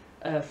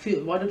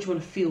why don't you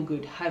want to feel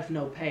good, have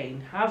no pain,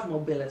 have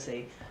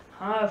mobility,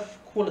 have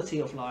quality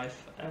of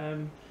life?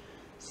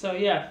 So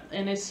yeah,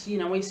 and it's, you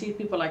know, when you see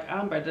people like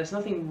Amber, there's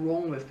nothing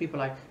wrong with people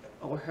like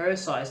or her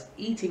size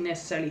eating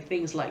necessarily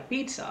things like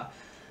pizza.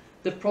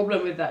 The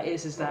problem with that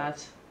is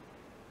that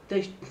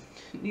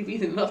you've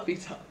eaten enough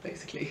pizza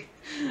basically.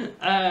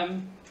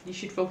 You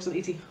should focus on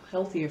eating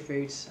healthier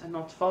foods and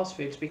not fast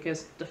foods,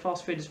 because the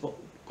fast food is what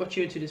got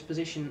you into this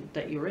position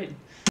that you're in.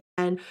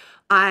 And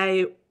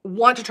I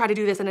want to try to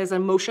do this in as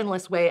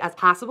emotionless way as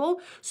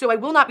possible. So I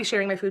will not be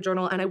sharing my food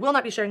journal and I will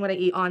not be sharing what I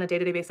eat on a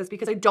day-to-day basis,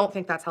 because I don't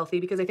think that's healthy,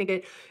 because I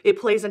think it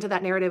plays into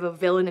that narrative of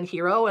villain and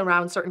hero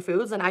around certain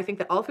foods. And I think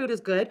that all food is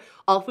good.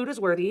 All food is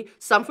worthy.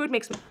 Some food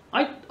makes me...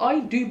 I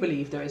do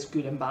believe there is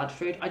good and bad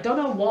food. I don't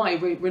know why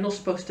we're not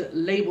supposed to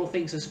label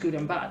things as good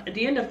and bad. At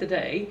the end of the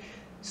day,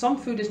 some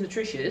food is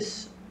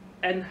nutritious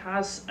and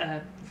has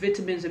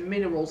vitamins and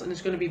minerals and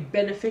is going to be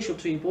beneficial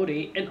to your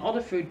body, and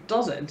other food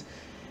doesn't.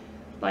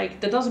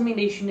 Like, that doesn't mean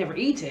that you should never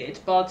eat it,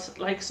 but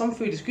like some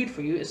food is good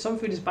for you and some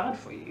food is bad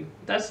for you.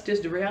 That's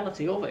just the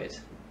reality of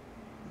it,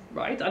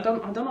 right? I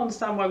don't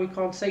understand why we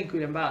can't say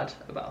good and bad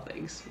about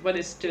things, but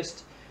it's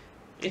just,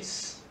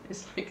 it's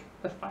like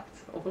a fact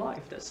of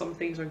life that some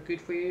things are good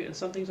for you and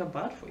some things are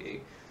bad for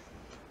you.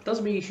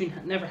 Doesn't mean you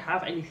should never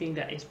have anything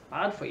that is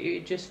bad for you.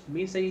 It just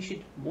means that you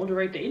should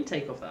moderate the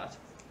intake of that.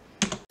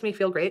 Me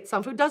feel great.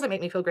 Some food doesn't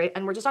make me feel great,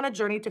 and we're just on a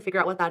journey to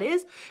figure out what that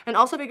is, and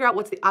also figure out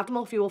what's the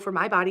optimal fuel for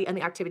my body and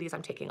the activities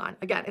I'm taking on.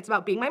 Again, it's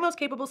about being my most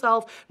capable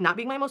self, not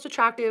being my most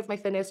attractive, my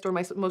thinnest, or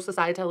my most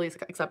societally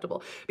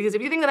acceptable. Because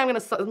if you think that I'm going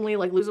to suddenly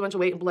like lose a bunch of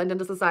weight and blend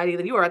into society,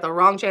 then you are at the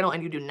wrong channel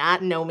and you do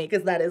not know me,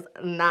 because that is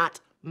not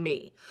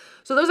me.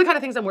 So those are the kind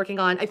of things I'm working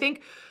on. I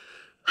think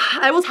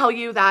I will tell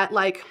you that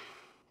like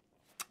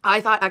I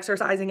thought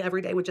exercising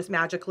every day would just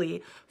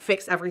magically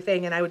fix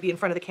everything and I would be in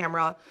front of the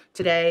camera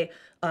today,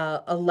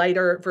 a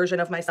lighter version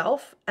of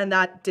myself, and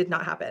that did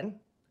not happen.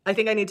 I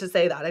think I need to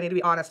say that. I need to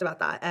be honest about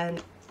that. And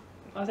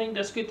I think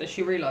that's good that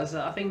she realized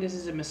that. I think this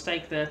is a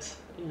mistake that,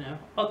 you know,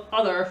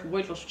 other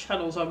weight loss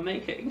channels are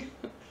making.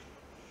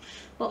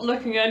 Not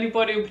looking at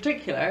anybody in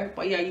particular,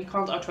 but yeah, you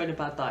can't outtrain a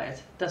bad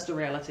diet. That's the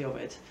reality of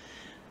it.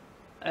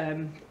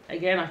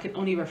 Again, I can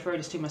only refer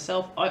this to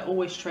myself. I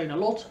always train a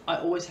lot. I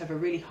always have a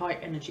really high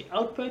energy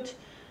output.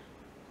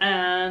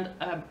 And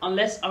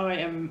unless I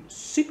am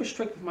super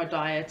strict with my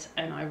diet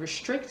and I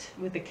restrict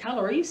with the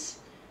calories,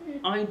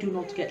 I do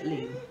not get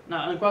lean.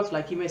 Now, and granted,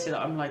 like you may say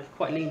that I'm like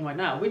quite lean right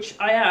now, which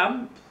I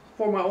am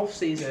for my off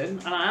season,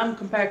 and I am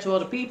compared to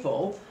other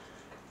people,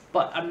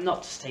 but I'm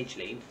not stage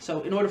lean.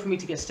 So in order for me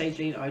to get stage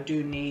lean, I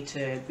do need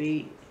to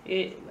be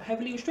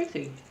heavily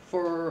restricting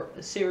for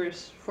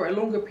a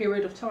longer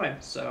period of time.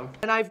 So,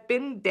 and I've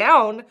been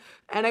down,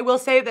 and I will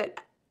say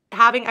that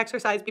having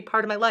exercise be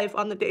part of my life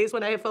on the days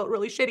when I have felt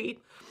really shitty,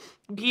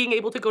 being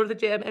able to go to the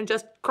gym and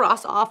just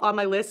cross off on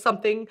my list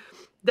something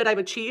that I've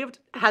achieved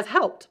has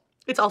helped.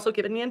 It's also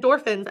given me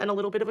endorphins and a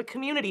little bit of a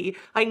community.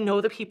 I know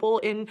the people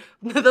in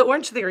the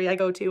Orange Theory I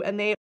go to, and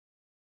they...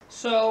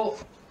 So,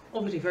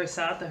 obviously very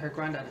sad that her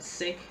granddad is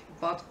sick,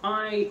 but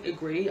I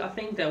agree. I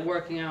think that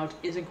working out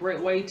is a great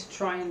way to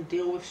try and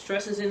deal with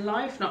stresses in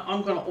life. Now,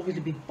 I'm going to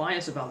obviously be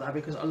biased about that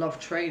because I love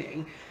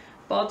training,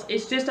 but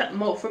it's just that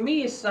for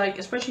me, it's like,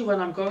 especially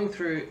when I'm going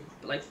through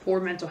like poor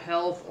mental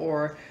health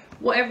or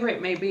whatever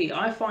it may be,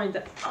 I find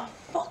that, oh,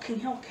 fucking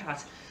hell,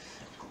 cat.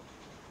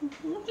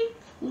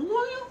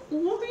 Why are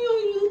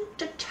you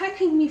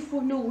attacking me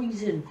for no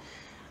reason?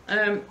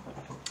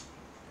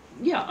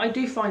 Yeah, I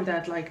do find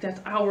that like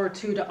that hour or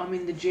two that I'm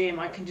in the gym,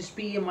 I can just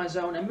be in my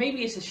zone, and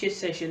maybe it's a shit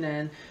session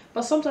then,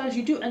 but sometimes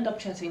you do end up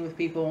chatting with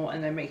people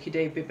and they make your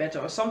day a bit better.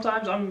 Or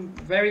sometimes I'm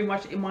very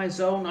much in my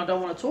zone, I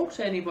don't want to talk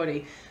to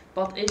anybody.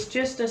 But it's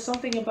just, there's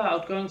something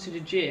about going to the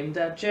gym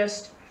that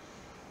just,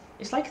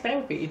 it's like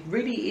therapy. It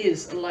really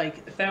is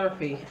like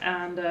therapy.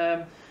 And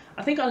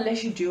I think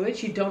unless you do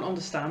it, you don't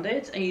understand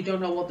it and you don't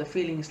know what the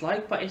feeling is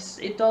like. But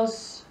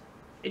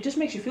it just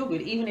makes you feel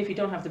good. Even if you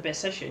don't have the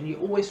best session, you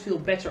always feel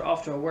better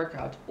after a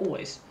workout,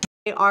 always.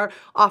 They are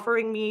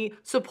offering me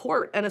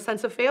support and a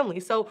sense of family.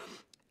 So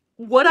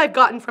what I've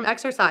gotten from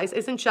exercise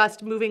isn't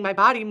just moving my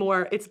body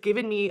more, it's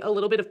given me a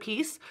little bit of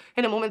peace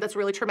in a moment that's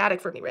really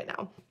traumatic for me right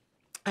now.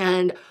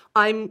 And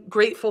I'm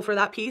grateful for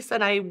that peace,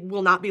 and I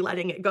will not be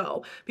letting it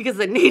go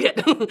because I need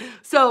it.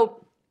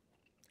 So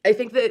I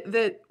think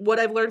that what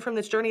I've learned from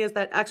this journey is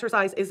that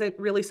exercise isn't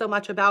really so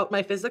much about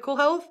my physical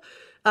health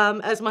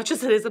as much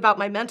as it is about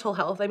my mental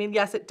health. I mean,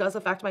 yes, it does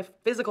affect my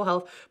physical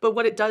health, but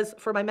what it does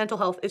for my mental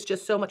health is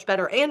just so much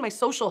better, and my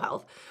social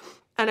health.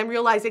 And I'm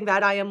realizing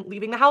that I am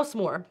leaving the house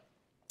more.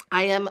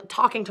 I am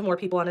talking to more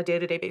people on a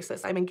day-to-day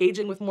basis. I'm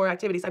engaging with more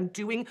activities. I'm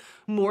doing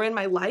more in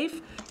my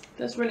life.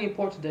 That's really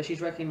important that she's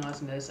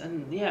recognizing this.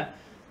 And yeah,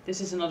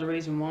 this is another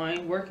reason why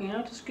working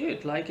out is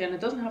good. Like, and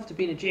it doesn't have to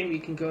be in a gym. You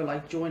can go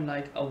like join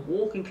like a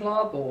walking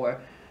club, or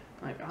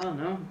like, I don't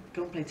know,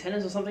 go and play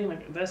tennis or something.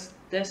 Like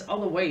there's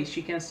other ways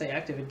she can stay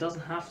active. It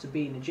doesn't have to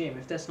be in a gym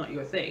if that's not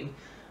your thing.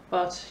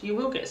 But you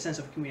will get a sense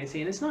of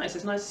community, and it's nice.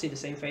 It's nice to see the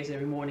same face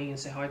every morning and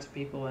say hi to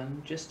people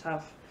and just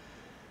have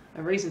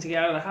a reason to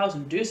get out of the house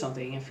and do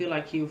something and feel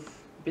like you've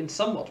been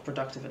somewhat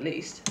productive at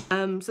least.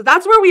 So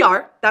that's where we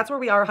are. That's where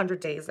we are 100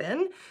 days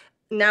in.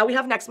 Now we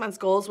have next month's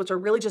goals, which are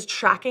really just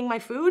tracking my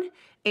food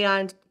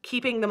and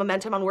keeping the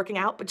momentum on working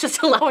out, but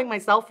just allowing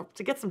myself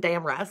to get some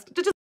damn rest.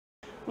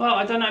 Well,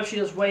 I don't know if she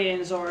does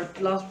weigh-ins or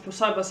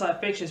side-by-side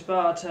pictures,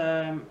 but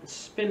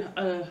it's been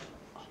a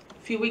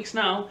few weeks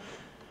now.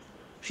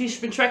 She's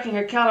been tracking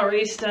her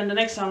calories, then the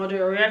next time I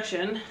do a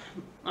reaction,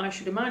 I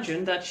should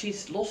imagine that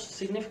she's lost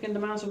significant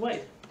amounts of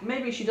weight.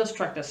 Maybe she does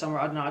track that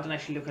somewhere. I don't know. I don't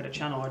actually look at her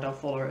channel. I don't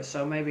follow her,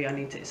 so maybe I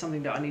need to. It's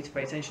something that I need to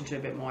pay attention to a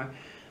bit more.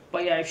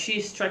 But yeah, if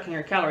she's tracking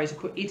her calories,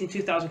 eating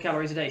 2,000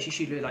 calories a day, she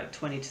should lose like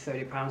 20 to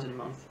 30 pounds in a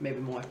month, maybe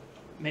more,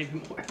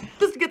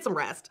 just to get some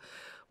rest.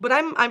 But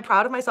I'm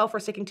proud of myself for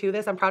sticking to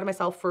this. I'm proud of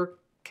myself for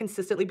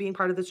consistently being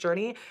part of this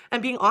journey and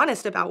being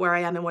honest about where I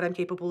am and what I'm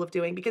capable of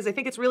doing, because I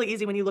think it's really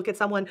easy when you look at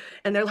someone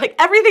and they're like,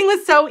 everything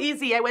was so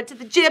easy. I went to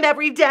the gym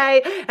every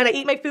day and I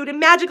eat my food and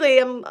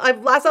magically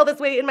I've lost all this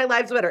weight and my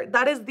life's better.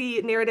 That is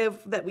the narrative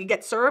that we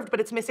get served,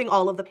 but it's missing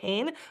all of the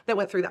pain that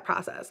went through that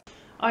process.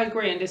 I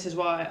agree, and this is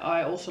why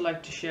I also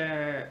like to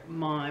share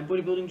my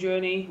bodybuilding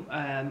journey.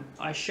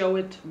 I show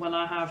it when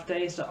I have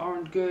days that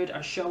aren't good.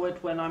 I show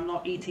it when I'm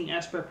not eating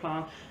as per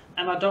plan.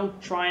 And I don't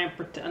try and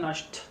pretend, and I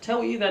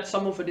tell you that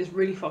some of it is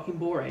really fucking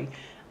boring.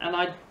 And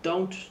I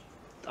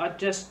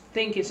just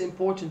think it's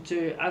important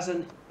to, as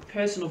a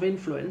person of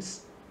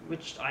influence,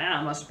 which I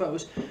am, I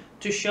suppose,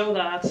 to show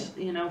that,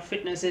 you know,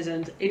 fitness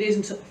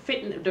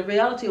the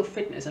reality of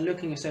fitness and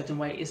looking a certain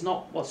way is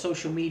not what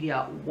social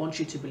media wants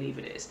you to believe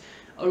it is.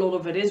 A lot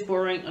of it is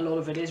boring, a lot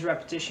of it is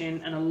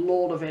repetition, and a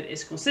lot of it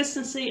is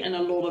consistency, and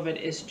a lot of it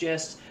is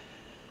just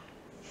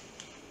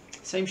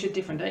same shit,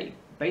 different day,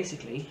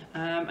 basically.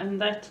 And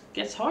that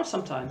gets hard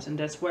sometimes, and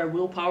that's where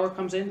willpower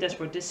comes in, that's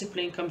where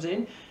discipline comes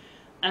in.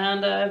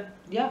 And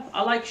yeah,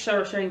 I like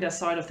sharing that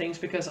side of things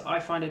because I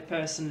find it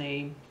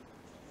personally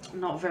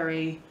not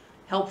very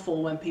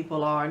helpful when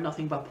people are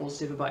nothing but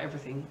positive about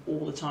everything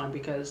all the time,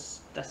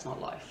 because that's not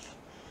life.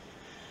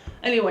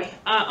 Anyway,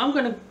 I'm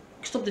gonna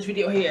stop this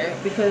video here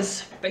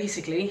because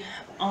basically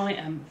I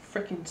am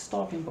freaking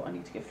starving, but I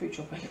need to get food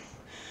shopping.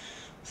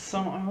 So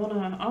I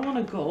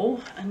wanna go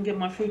and get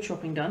my food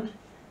shopping done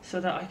so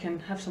that I can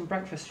have some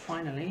breakfast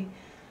finally,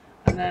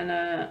 and then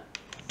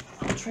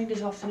I'll train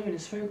this afternoon.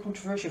 It's very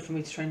controversial for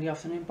me to train the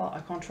afternoon, but I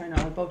can't train. I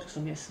had Botox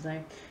on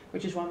yesterday,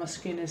 which is why my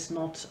skin is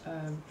not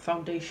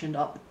foundationed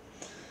up.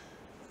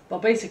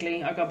 But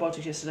basically, I got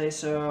Botox yesterday,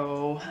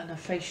 so, and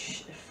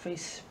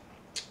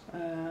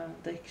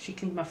she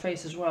cleaned my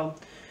face as well.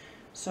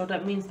 So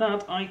that means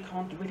that I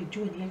can't really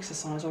do any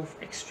exercise or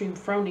extreme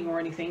frowning or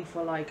anything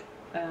for like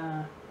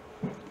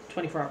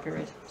 24-hour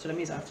period. So that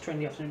means I have to train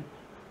in the afternoon.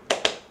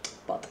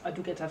 But I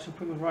do get to have some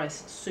premium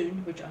rice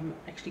soon, which I'm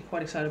actually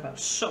quite excited about.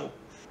 So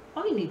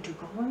I need to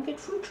go and get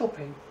food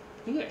shopping.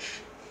 Yes.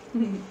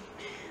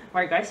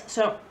 Alright guys,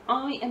 so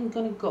I am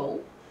gonna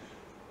go.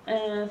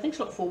 Thanks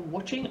a lot for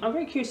watching. I'm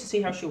very curious to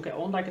see how she'll get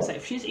on. Like I say,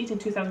 if she's eating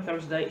 2,000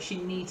 calories a day, she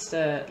needs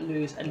to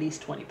lose at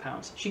least 20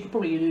 pounds. She could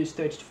probably lose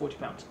 30 to 40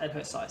 pounds at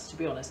her size, to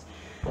be honest.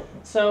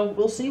 So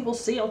we'll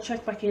see. I'll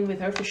check back in with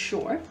her for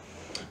sure.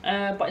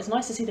 But it's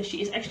nice to see that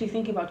she is actually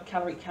thinking about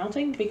calorie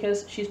counting,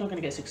 because she's not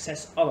going to get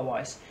success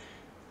otherwise.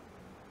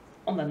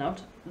 On that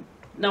note,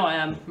 now I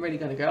am really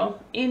going to go.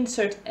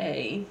 Insert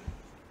a...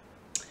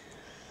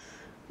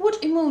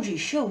 What emoji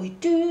shall we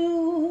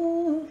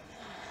do?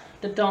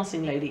 The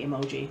dancing lady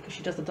emoji, because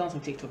she does the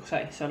dancing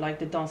TikTok, so like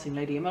the dancing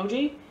lady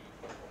emoji.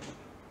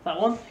 That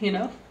one, you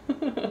know.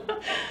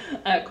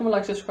 Comment,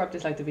 like, subscribe,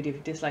 dislike the video. If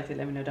you disliked it,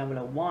 let me know down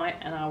below why,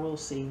 and I will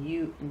see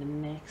you in the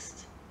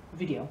next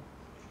video.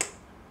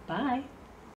 Bye.